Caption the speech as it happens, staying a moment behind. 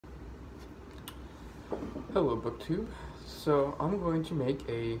Hello BookTube. So I'm going to make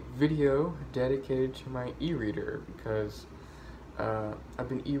a video dedicated to my e-reader because I've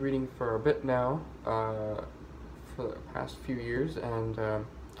been e-reading for a bit now, for the past few years, and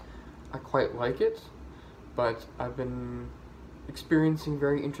I quite like it, but I've been experiencing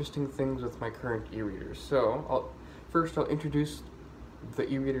very interesting things with my current e-reader. So I'll introduce the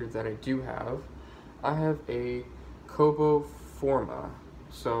e-reader that I do have. I have a Kobo Forma.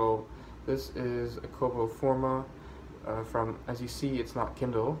 So this is a Kobo Forma from, as you see, it's not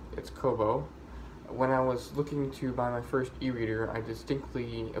Kindle, it's Kobo. When I was looking to buy my first e-reader, I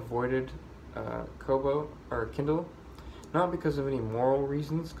distinctly avoided Kobo or Kindle, not because of any moral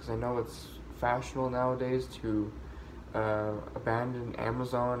reasons, because I know it's fashionable nowadays to abandon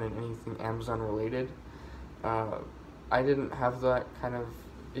Amazon and anything Amazon related. I didn't have that kind of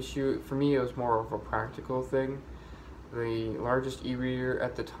issue. For me, it was more of a practical thing. The largest e-reader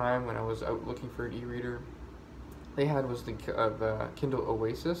at the time when I was out looking for an e-reader they had was the Kindle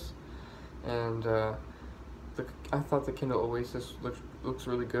Oasis, and I thought the Kindle Oasis looks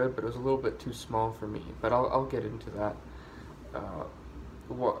really good, but it was a little bit too small for me. But I'll get into that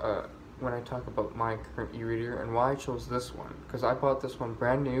when I talk about my current e-reader and why I chose this one. Because I bought this one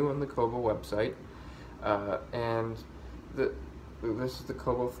brand new on the Kobo website, and this is the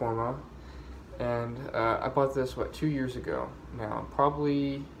Kobo Forma. And I bought this, 2 years ago now,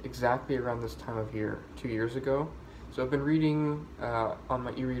 probably exactly around this time of year, 2 years ago. So I've been reading on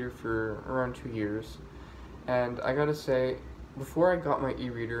my e-reader for around 2 years, and I gotta say, before I got my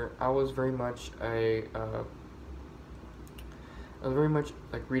e-reader, I was very much like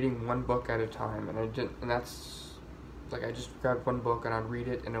reading one book at a time, and that's like I just grabbed one book and I'd read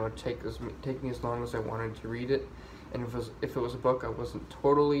it, and it would take me as long as I wanted to read it. And if it was a book I wasn't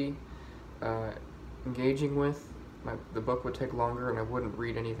totally engaging with, the book would take longer and I wouldn't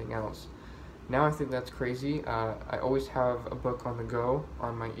read anything else. Now I think that's crazy. I always have a book on the go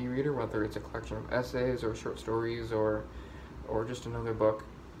on my e-reader, whether it's a collection of essays or short stories or just another book.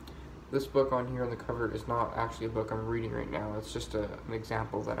 This book on here on the cover is not actually a book I'm reading right now. It's just an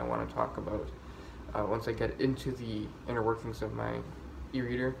example that I want to talk about once I get into the inner workings of my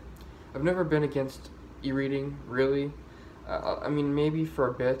e-reader. I've never been against e-reading, really. I mean, maybe for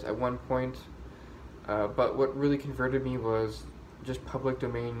a bit at one point, but what really converted me was just public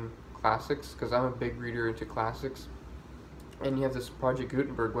domain classics, because I'm a big reader into classics, and you have this Project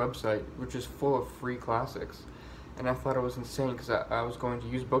Gutenberg website, which is full of free classics, and I thought it was insane, because I was going to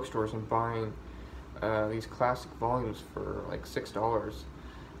used bookstores and buying these classic volumes for like $6,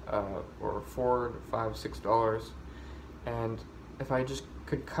 or $4, $5, $6, and if I just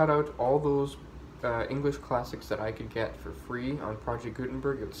could cut out all those English classics that I could get for free on Project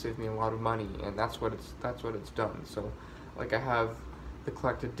Gutenberg, it would save me a lot of money, and that's what it's done. So, like, I have the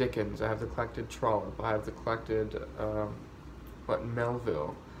collected Dickens, I have the collected Trollope, I have the collected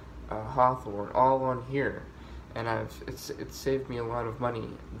Melville, Hawthorne, all on here, and it's saved me a lot of money.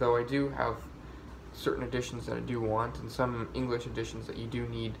 Though I do have certain editions that I do want, and some English editions that you do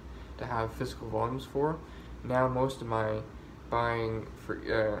need to have physical volumes for. Now most of my buying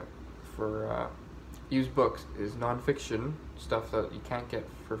for used books is non-fiction stuff that you can't get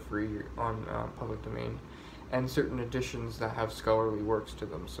for free on public domain, and certain editions that have scholarly works to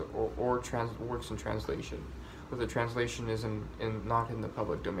them, so or works in translation, where the translation is not in the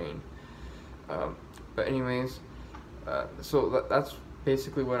public domain. But anyways, so that's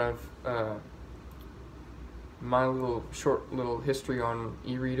basically what I've my short little history on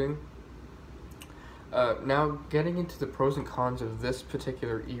e-reading. Now, getting into the pros and cons of this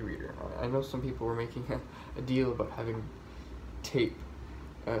particular e-reader. I know some people were making a deal about having tape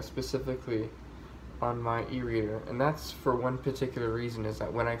specifically on my e-reader, and that's for one particular reason, is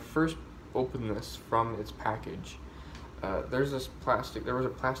that when I first opened this from its package, there was a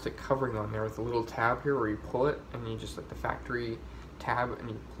plastic covering on there with a little tab here where you pull it, and you just, like the factory tab, and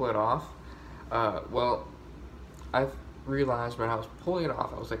you pull it off. Well, I've realized when I was pulling it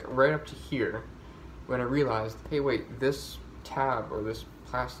off, I was like right up to here, when I realized, hey wait, this tab or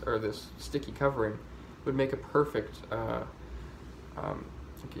this sticky covering would make a perfect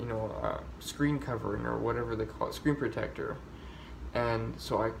screen covering, or whatever they call it, screen protector. And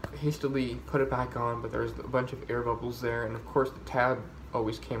so I hastily put it back on, but there's a bunch of air bubbles there, and of course the tab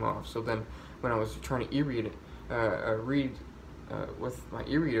always came off. So then when I was trying to read with my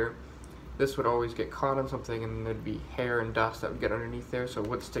e-reader, this would always get caught on something, and there'd be hair and dust that would get underneath there, so it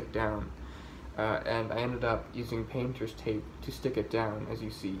would stick down. And I ended up using painter's tape to stick it down, as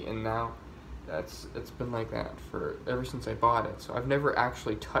you see, and now it's been like that ever since I bought it. So I've never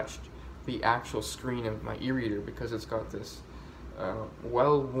actually touched the actual screen of my e-reader, because it's got this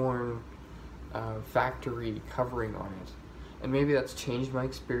well-worn factory covering on it. And maybe that's changed my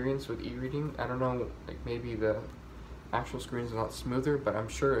experience with e-reading. I don't know, like maybe the actual screen is a lot smoother, but I'm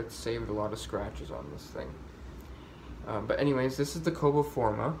sure it's saved a lot of scratches on this thing. But anyways, this is the Kobo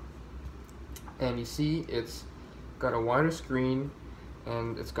Forma, and you see it's got a wider screen,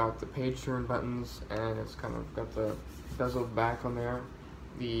 and it's got the page turn buttons, and it's kind of got the bezeled back on there.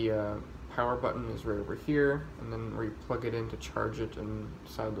 The power button is right over here, and then where you plug it in to charge it and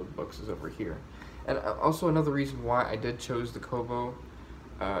sideload books is over here. And also another reason why I did chose the Kobo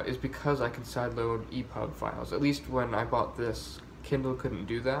is because I can sideload EPUB files. At least when I bought this, Kindle couldn't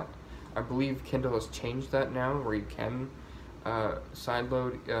do that. I believe Kindle has changed that now, where you can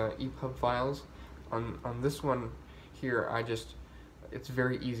sideload EPUB files. On this one here, it's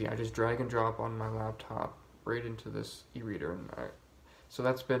very easy. I just drag and drop on my laptop right into this e-reader, and so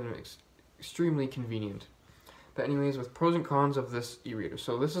that's been extremely convenient. But anyways, with pros and cons of this e-reader.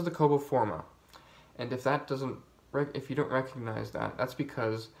 So this is the Kobo Forma, and if you don't recognize that, that's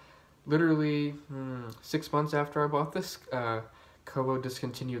because literally 6 months after I bought this, Kobo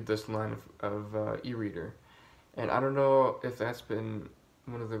discontinued this line of e-reader, and I don't know if that's been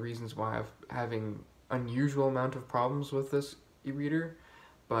one of the reasons why I'm having unusual amount of problems with this e-reader,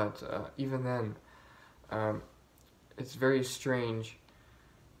 but even then, it's very strange,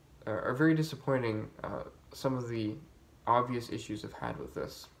 or very disappointing, some of the obvious issues I've had with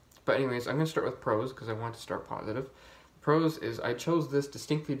this. But anyways, I'm going to start with pros, because I want to start positive. Pros is, I chose this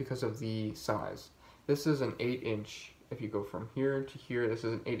distinctly because of the size. This is an 8-inch, if you go from here to here, this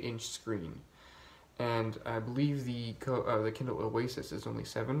is an 8-inch screen. And I believe the Kindle Oasis is only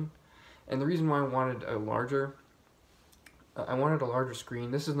 7. And the reason why I wanted a larger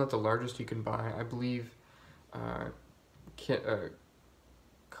screen, this is not the largest you can buy. I believe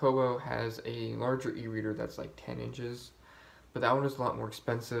Kobo has a larger e-reader that's like 10 inches. But that one is a lot more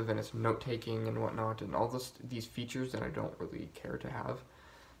expensive, and it's note-taking and whatnot, and all these features that I don't really care to have.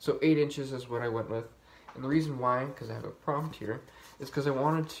 So 8 inches is what I went with. And the reason why, because I have a prompt here, is because I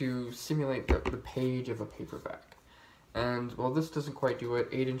wanted to simulate the page of a paperback. And, well, this doesn't quite do it.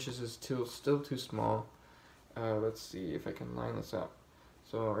 8 inches is still too small. Let's see if I can line this up.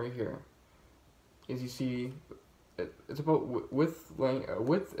 So, right here. As you see, it's about width,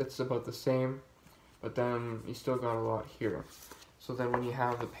 it's about the same. But then you still got a lot here. So then when you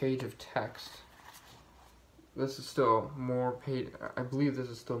have the page of text, this is still more page. I believe this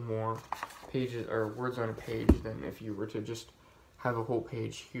is still more pages or words on a page than if you were to just have a whole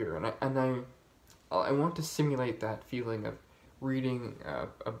page here. And I want to simulate that feeling of reading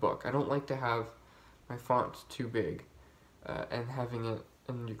a book. I don't like to have my font too big and having it,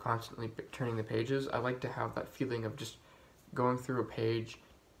 and you're constantly turning the pages. I like to have that feeling of just going through a page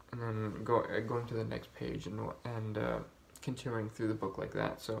and then going to the next page and continuing through the book like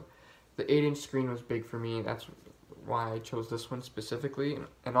that. So the 8-inch screen was big for me. That's why I chose this one specifically.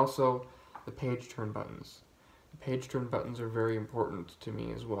 And also the page turn buttons. The page turn buttons are very important to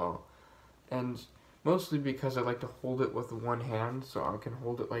me as well. And mostly because I like to hold it with one hand, so I can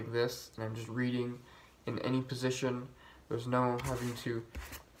hold it like this, and I'm just reading in any position. There's no having to,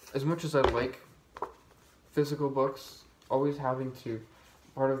 as much as I like physical books, always having to,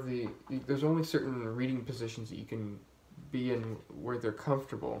 there's only certain reading positions that you can be in where they're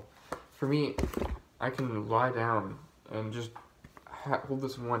comfortable. For me, I can lie down and just hold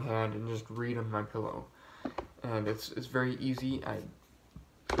this in one hand and just read on my pillow, and it's very easy.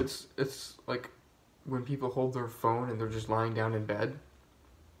 It's like when people hold their phone and they're just lying down in bed.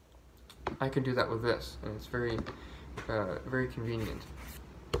 I can do that with this, and it's very very convenient.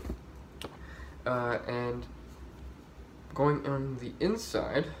 And going on the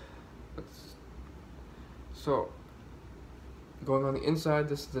inside, going on the inside,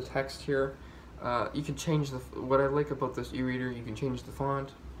 this is the text here. You can change what I like about this e-reader, you can change the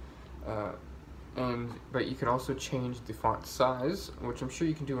font, but you can also change the font size, which I'm sure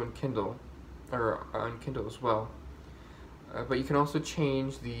you can do on Kindle, or on Kindle as well. But you can also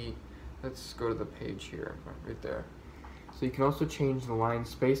change let's go to the page here, right there. So you can also change the line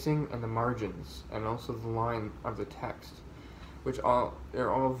spacing and the margins, and also the line of the text, which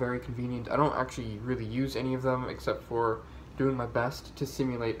they're all very convenient. I don't actually really use any of them except for doing my best to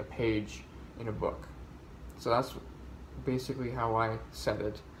simulate a page in a book. So that's basically how I set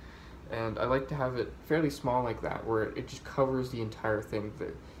it. And I like to have it fairly small like that, where it just covers the entire thing.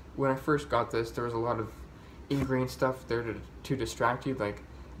 When I first got this, there was a lot of ingrained stuff there to distract you, like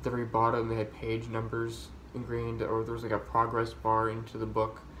at the very bottom they had page numbers ingrained, or there was like a progress bar into the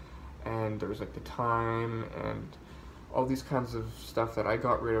book, and there was like the time and all these kinds of stuff that I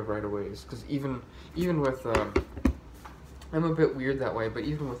got rid of right away. Because even with I'm a bit weird that way, but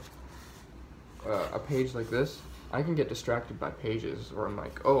even with a page like this, I can get distracted by pages, or I'm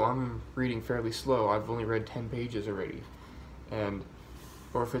like, oh, I'm reading fairly slow. I've only read 10 pages already,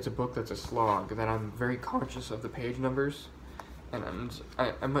 or if it's a book that's a slog, then I'm very conscious of the page numbers, and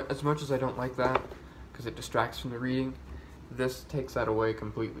I'm as much as I don't like that, because it distracts from the reading, this takes that away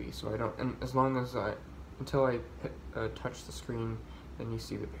completely. So I don't, and as long as until I touch the screen, then you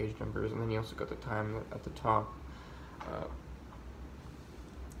see the page numbers, and then you also got the time at the top.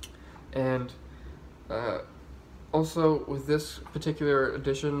 Also, with this particular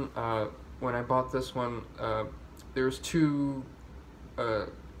edition, when I bought this one, there's two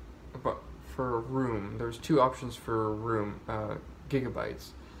there's two options for room,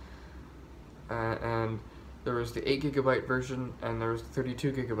 gigabytes, and there was the 8 gigabyte version and there was the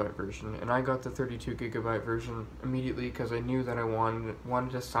 32 gigabyte version, and I got the 32 gigabyte version immediately because I knew that I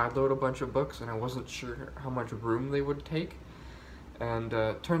wanted to sideload a bunch of books, and I wasn't sure how much room they would take, and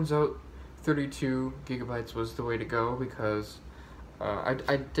turns out 32 gigabytes was the way to go, because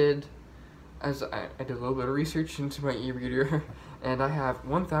I did a little bit of research into my e-reader, and I have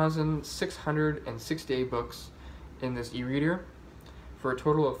 1,668 books in this e-reader for a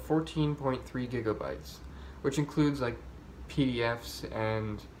total of 14.3 gigabytes, which includes like PDFs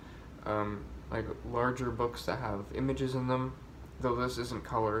and like larger books that have images in them, though this isn't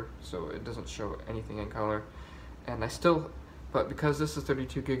color, so it doesn't show anything in color. And but because this is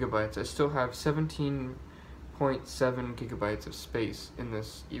 32 gigabytes, I still have 17.7 gigabytes of space in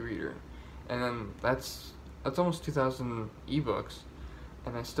this e-reader, and then that's almost 2,000 ebooks,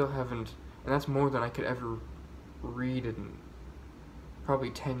 and I still haven't, and that's more than I could ever read in probably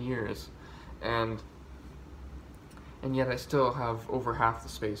 10 years, and yet I still have over half the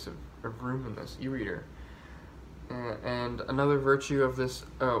space of room in this e-reader. And another virtue of this,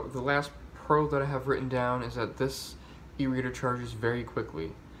 the last pro that I have written down, is that this e-reader charges very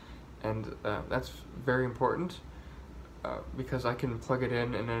quickly, and that's very important, because I can plug it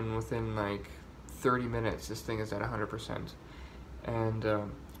in and then within like 30 minutes this thing is at 100%. And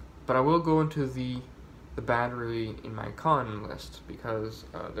but I will go into the battery in my con list, because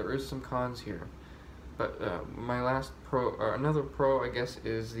there is some cons here. But my last pro, another pro I guess,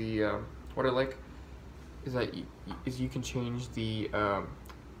 is the what I like is that you can change the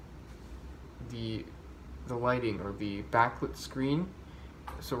lighting, or the backlit screen.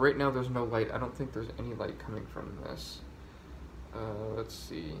 So right now there's no light. I don't think there's any light coming from this. Let's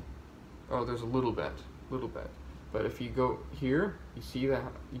see. Oh, there's a little bit. But if you go here, you see that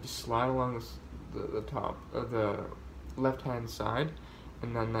you just slide along the top of the left-hand side,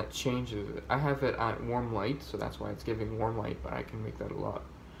 and then that changes it. I have it at warm light, so that's why it's giving warm light, but I can make that a lot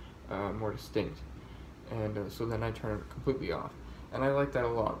more distinct. And so then I turn it completely off. And I like that a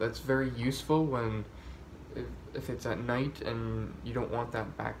lot. That's very useful when, if it's at night and you don't want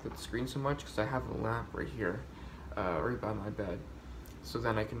that backlit screen so much, because I have a lamp right here, right by my bed. So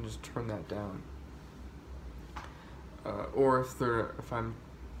then I can just turn that down. Or if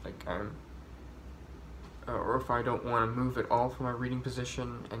I don't want to move at all from my reading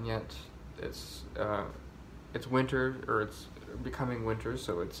position, and yet it's winter, or it's becoming winter,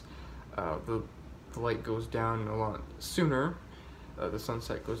 so it's the light goes down a lot sooner, the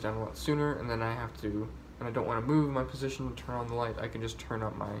sunset goes down a lot sooner, and then I don't want to move my position to turn on the light. I can just turn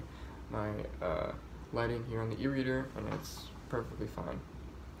up my lighting here on the e-reader, and it's perfectly fine.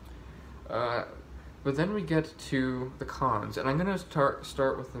 But then we get to the cons, and I'm gonna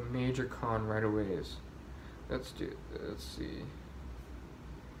start with the major con right away. Let's see.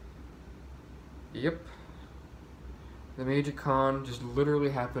 Yep. The major con just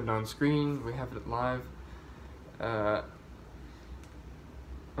literally happened on screen. We have it live. Oh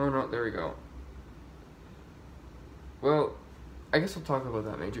no, there we go. Well, I guess I'll talk about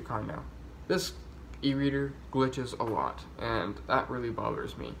that major con now. This e-reader glitches a lot, and that really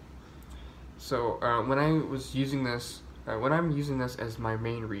bothers me. So when I'm using this as my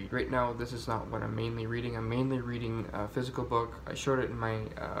main read, right now this is not what I'm mainly reading. I'm mainly reading a physical book. I showed it in my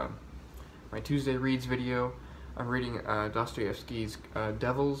my Tuesday Reads video. I'm reading Dostoevsky's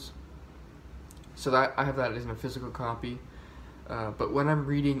Devils. So that I have that as a physical copy. But when I'm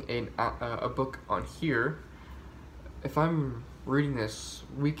reading a book on here, if I'm reading this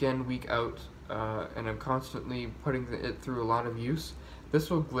week in, week out, and I'm constantly putting it through a lot of use, this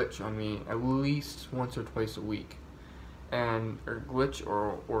will glitch on me at least once or twice a week, or glitch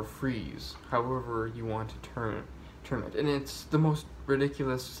or freeze, however you want to term it. And it's the most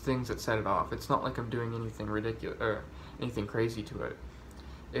ridiculous things that set it off. It's not like I'm doing anything ridiculous or anything crazy to it.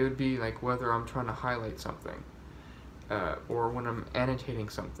 It would be like whether I'm trying to highlight something, or when I'm annotating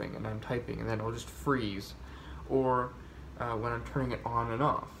something and I'm typing, and then it'll just freeze, or when I'm turning it on and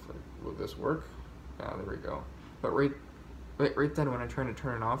off. will this work? Yeah, there we go. But right then, when I tried to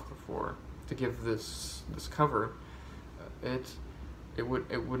turn it off before to give this cover, it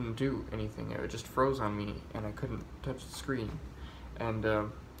wouldn't do anything. It just froze on me, and I couldn't touch the screen. And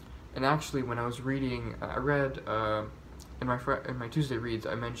actually, when I was reading, I read in my Tuesday reads,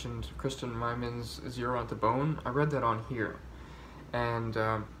 I mentioned Kristen Myman's Zero at the Bone. I read that on here, and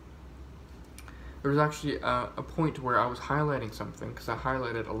there was actually a point where I was highlighting something, because I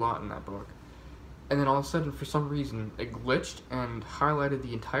highlighted a lot in that book, and then all of a sudden, for some reason, it glitched and highlighted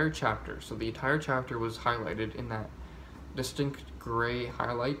the entire chapter. So the entire chapter was highlighted in that distinct gray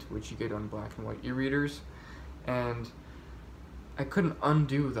highlight, which you get on black and white e-readers, and I couldn't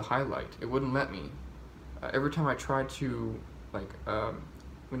undo the highlight. It wouldn't let me. Every time I tried to,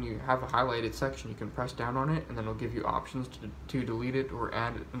 when you have a highlighted section, you can press down on it, and then it'll give you options to delete it or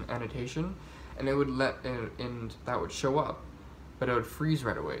add an annotation, and it would and that would show up, but it would freeze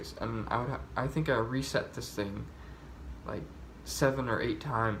right away. And I think I reset this thing like 7 or 8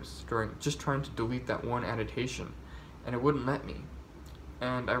 times during just trying to delete that one annotation, and it wouldn't let me.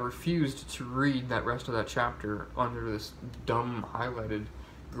 And I refused to read that rest of that chapter under this dumb highlighted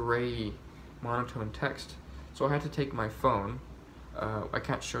gray monotone text. So I had to take my phone. I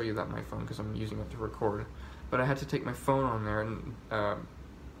can't show you that my phone because I'm using it to record, but I had to take my phone on there and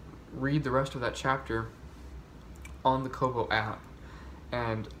read the rest of that chapter on the Kobo app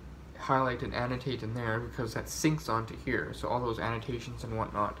and highlight and annotate in there, because that syncs onto here, so all those annotations and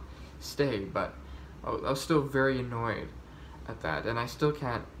whatnot stay. But I was still very annoyed at that, and I still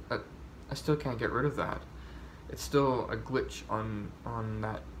can't get rid of that. It's still a glitch on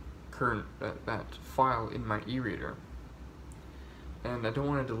that current that file in my e-reader, and I don't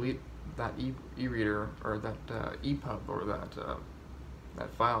want to delete that e-reader or that EPUB or that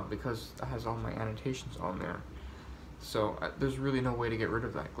file, because it has all my annotations on there. So there's really no way to get rid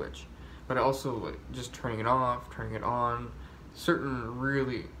of that glitch. But also, just turning it off, turning it on, certain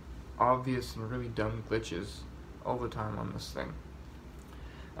really obvious and really dumb glitches all the time on this thing.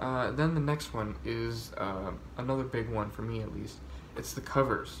 Then the next one is another big one for me, at least. It's the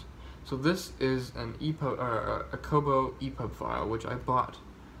covers. So this is an a Kobo EPUB file, which I bought.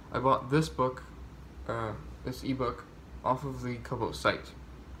 I bought this book, this ebook, off of the Kobo site,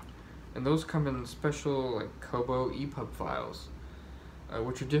 and those come in special Kobo EPUB files,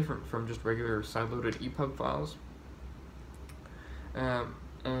 which are different from just regular side-loaded EPUB files.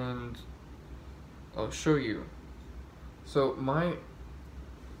 And I'll show you. So my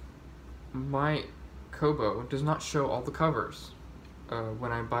Kobo does not show all the covers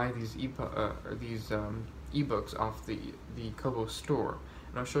when I buy these ebooks off the Kobo store,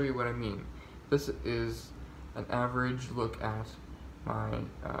 and I'll show you what I mean. This is an average look at my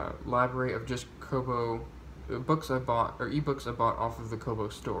library of just Kobo books I bought, or ebooks I bought off of the Kobo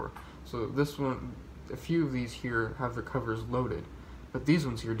store. So this one, a few of these here have the covers loaded, but these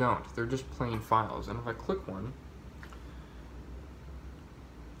ones here don't. They're just plain files, and if I click one,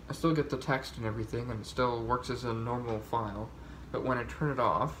 I still get the text and everything, and it still works as a normal file, but when I turn it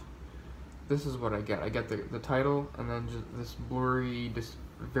off, this is what I get. I get the title, and then just this blurry,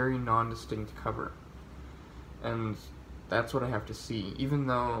 very non-distinct cover. And that's what I have to see, even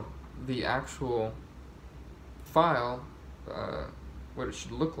though the actual file, what it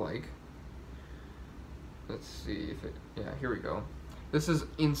should look like, let's see if it, yeah, here we go. This is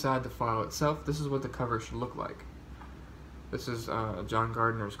inside the file itself. This is what the cover should look like. This is John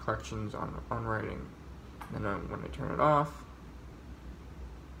Gardner's collections on writing. And then when I turn it off,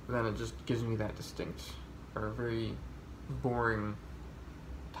 then it just gives me that distinct, or very boring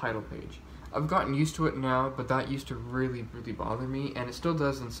title page. I've gotten used to it now, but that used to really bother me, and it still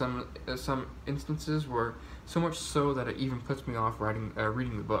does in some instances, where so much so that it even puts me off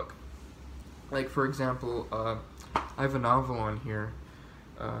reading the book. Like, for example, I have a novel on here.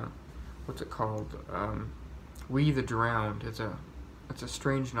 What's it called? We the Drowned. It's a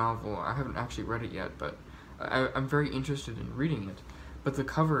strange novel. I haven't actually read it yet, but I'm very interested in reading it. But the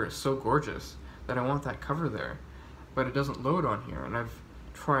cover is so gorgeous that I want that cover there, but it doesn't load on here, and I've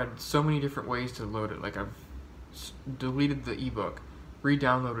tried so many different ways to load it. Like, I've deleted the ebook,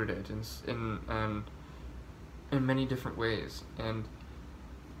 re-downloaded it in many different ways, and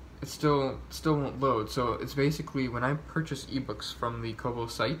it still won't load. So it's basically, when I purchase ebooks from the Kobo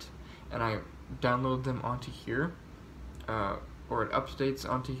site and I download them onto here, or it updates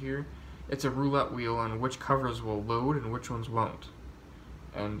onto here, it's a roulette wheel on which covers will load and which ones won't.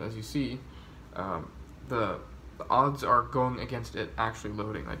 And as you see, the odds are going against it actually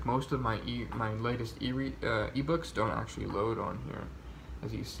loading. Like, most of my latest ebooks don't actually load on here,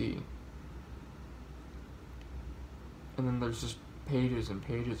 as you see. And then there's just pages and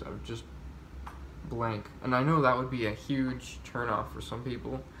pages of just blank. And I know that would be a huge turnoff for some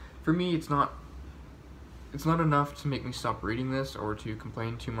people. For me, it's not enough to make me stop reading this or to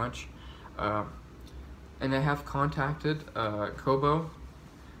complain too much. And I have contacted Kobo,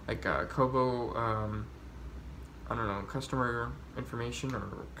 Kobo, I don't know, customer information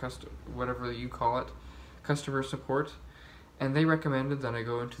or whatever you call it, customer support, and they recommended that I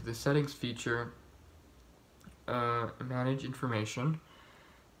go into the settings feature, manage information,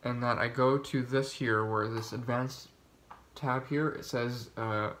 and that I go to this here where this advanced tab here, it says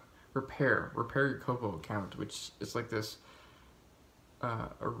repair your Kobo account, which is like this a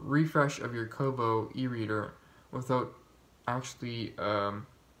refresh of your Kobo e-reader without actually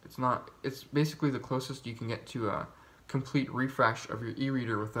it's basically the closest you can get to a complete refresh of your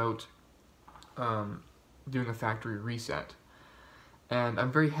e-reader without doing a factory reset. And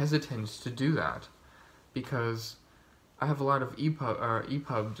I'm very hesitant to do that because I have a lot of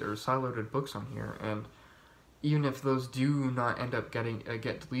EPUBs or sideloaded books on here, and even if those do not end up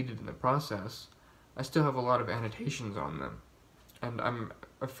get deleted in the process, I still have a lot of annotations on them, and I'm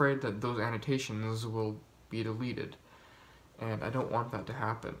afraid that those annotations will be deleted, and I don't want that to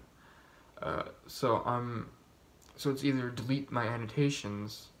happen. So it's either delete my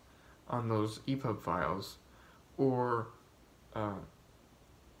annotations on those EPUB files, or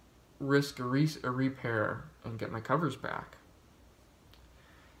risk a repair and get my covers back.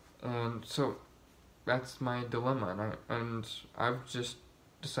 And so that's my dilemma, and I've just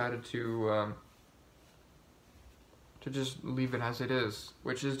decided to just leave it as it is,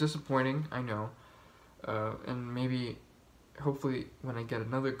 which is disappointing, I know. And maybe, hopefully, when I get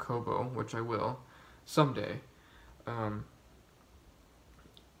another Kobo, which I will someday, I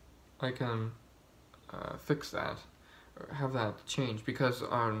can fix that, or have that changed, because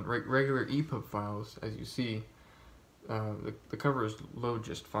on regular EPUB files, as you see, the covers load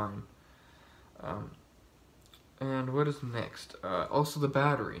just fine. And what is next? Also the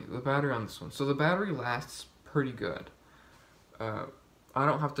battery on this one. So the battery lasts pretty good. I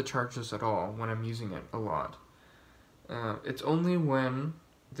don't have to charge this at all when I'm using it a lot. It's only when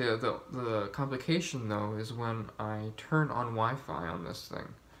the complication though is when I turn on Wi-Fi on this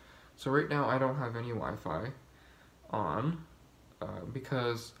thing. So right now I don't have any Wi-Fi on,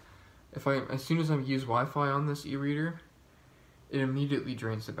 because as soon as I use Wi-Fi on this e-reader, it immediately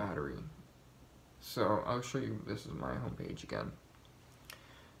drains the battery. So I'll show you, this is my homepage again.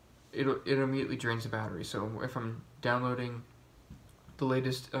 It immediately drains the battery. So if I'm downloading the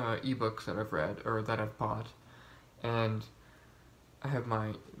latest ebooks that I've read or that I've bought, and I have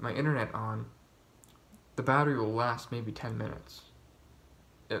my internet on, the battery will last maybe 10 minutes.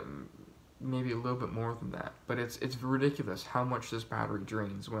 Maybe a little bit more than that, but it's ridiculous how much this battery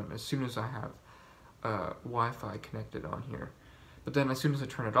drains as soon as I have Wi-Fi connected on here. But then as soon as I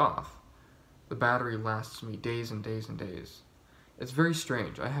turn it off, the battery lasts me days and days and days. It's very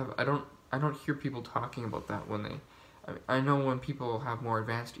strange. I don't hear people talking about that when I know when people have more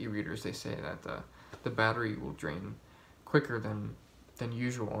advanced e-readers, they say that the battery will drain quicker than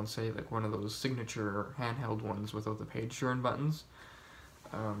usual, and say like one of those signature handheld ones without the page turn buttons,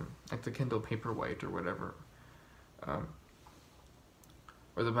 like the Kindle Paperwhite or whatever,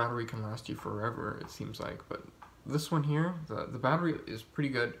 where the battery can last you forever, it seems like. But this one here, the battery is pretty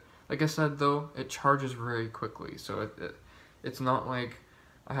good. Like I said though, it charges very quickly, so it's not like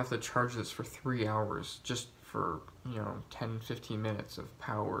I have to charge this for 3 hours just for 10-15 minutes of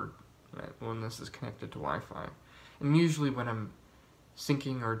power when this is connected to Wi-Fi. And usually when I'm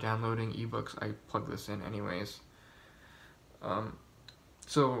syncing or downloading ebooks, I plug this in anyways.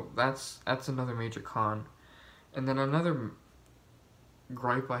 So that's another major con. And then another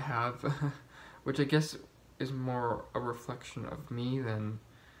gripe I have, which I guess is more a reflection of me than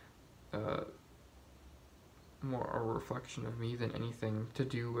anything to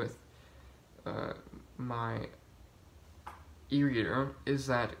do with my e-reader, is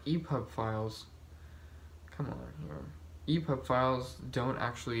that EPUB files, EPUB files don't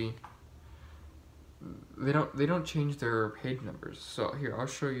actually, they don't change their page numbers. So here, I'll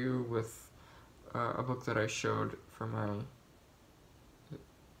show you with a book that I showed for my,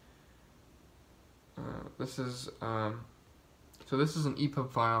 this is an EPUB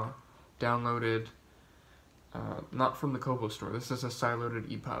file downloaded, not from the Kobo store. This is a sideloaded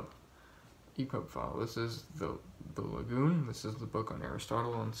EPUB file. This is the Lagoon. This is the book on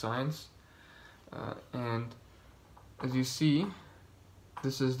Aristotle and science, and as you see,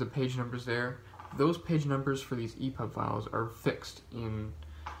 this is the page numbers there. Those page numbers for these EPUB files are fixed in,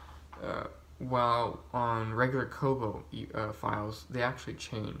 while on regular Kobo files they actually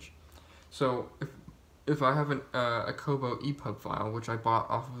change. So if I have a Kobo EPUB file, which I bought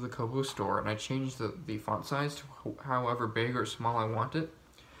off of the Kobo store, and I change the font size to however big or small I want it,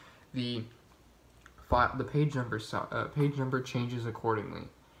 the page number changes accordingly.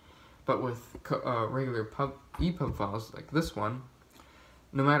 But with regular EPUB files like this one,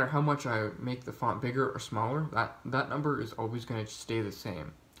 no matter how much I make the font bigger or smaller, that number is always going to stay the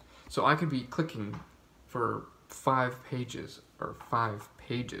same. So I could be clicking for 5 pages or 5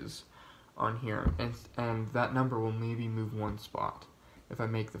 pages on here, and that number will maybe move 1 spot if I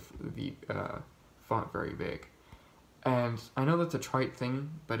make the font very big. And I know that's a trite thing,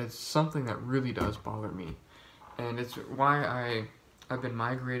 but it's something that really does bother me, and it's why I've been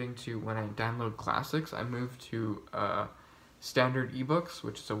migrating to, when I download classics, I move to Standard eBooks,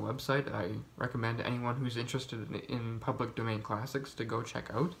 which is a website I recommend anyone who's interested in public domain classics to go check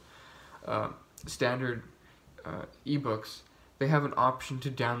out. Standard eBooks, they have an option to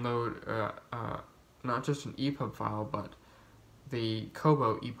download not just an EPUB file, but the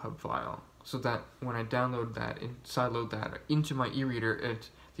Kobo EPUB file, so that when I download that and sideload that into my e-reader,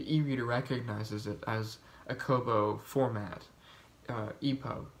 the e-reader recognizes it as a Kobo format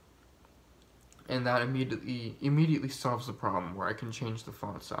EPUB, and that immediately solves the problem where I can change the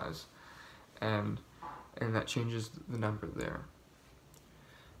font size, and that changes the number there.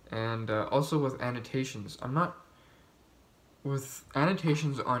 And also with annotations, with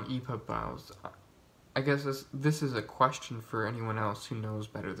annotations on EPUB files, I guess this is a question for anyone else who knows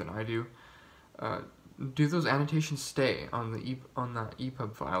better than I do. Do those annotations stay on that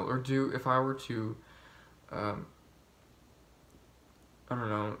EPUB file, or if I were to I don't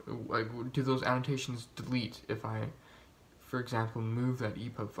know, like, do those annotations delete if I, for example, move that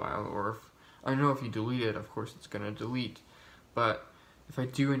EPUB file? Or if I know if you delete it, of course it's going to delete, but if I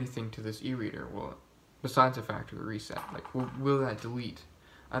do anything to this e-reader, well, besides a factory reset, like, will that delete?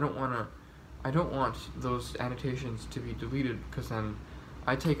 I don't want those annotations to be deleted, because then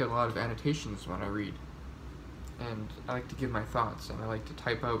I take a lot of annotations when I read, and I like to give my thoughts, and I like to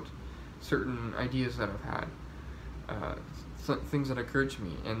type out certain ideas that I've had, things that occurred to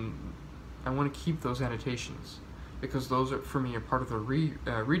me, and I want to keep those annotations, because those are, for me, a part of the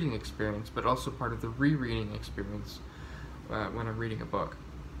reading experience, but also part of the rereading experience when I'm reading a book.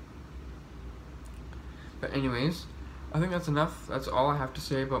 But anyways, I think that's enough. That's all I have to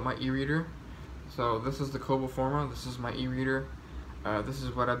say about my e-reader. So this is the Kobo Forma. This is my e-reader. This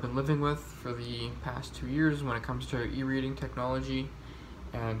is what I've been living with for the past 2 years when it comes to e-reading technology.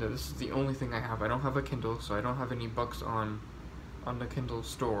 And this is the only thing I have. I don't have a Kindle, so I don't have any books on the Kindle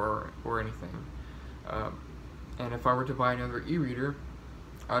store or anything. And if I were to buy another e-reader,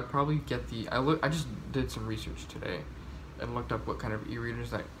 I'd probably get I just did some research today and looked up what kind of e-readers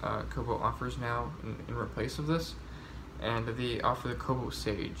that Kobo offers now in replace of this, and they offer the Kobo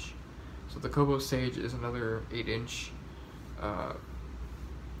Sage. So the Kobo Sage is another 8-inch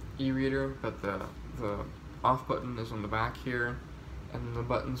e-reader, but the off button is on the back here, and the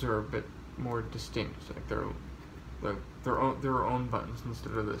buttons are a bit more distinct, like their own buttons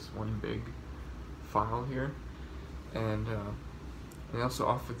instead of this one big file here. And they also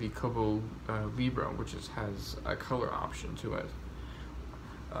offer the Kobo Libra, which has a color option to it.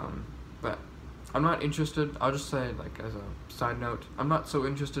 But I'm not interested. I'll just say, like, as a side note, I'm not so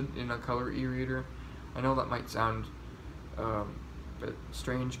interested in a color e-reader. I know that might sound a bit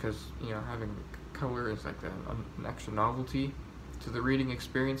strange, because, you know, having color is like an extra novelty to the reading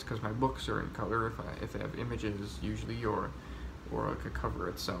experience, because my books are in color if they have images usually, or like a cover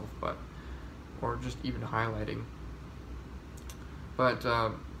itself, or just even highlighting. But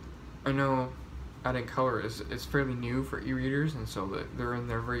I know adding color is fairly new for e-readers, and so they're in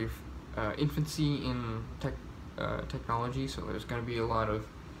their very infancy in technology, so there's going to be a lot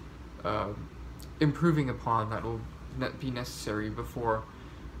of improving upon that will be necessary before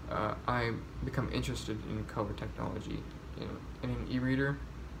I become interested in color technology in an e-reader.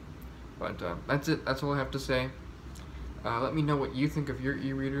 But that's it. That's all I have to say. Let me know what you think of your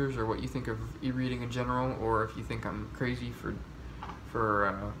e-readers, or what you think of e-reading in general, or if you think I'm crazy for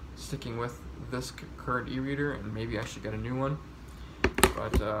sticking with this current e-reader, and maybe I should get a new one.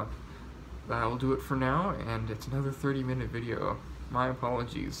 But that'll do it for now, and it's another 30-minute video. My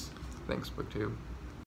apologies. Thanks, BookTube.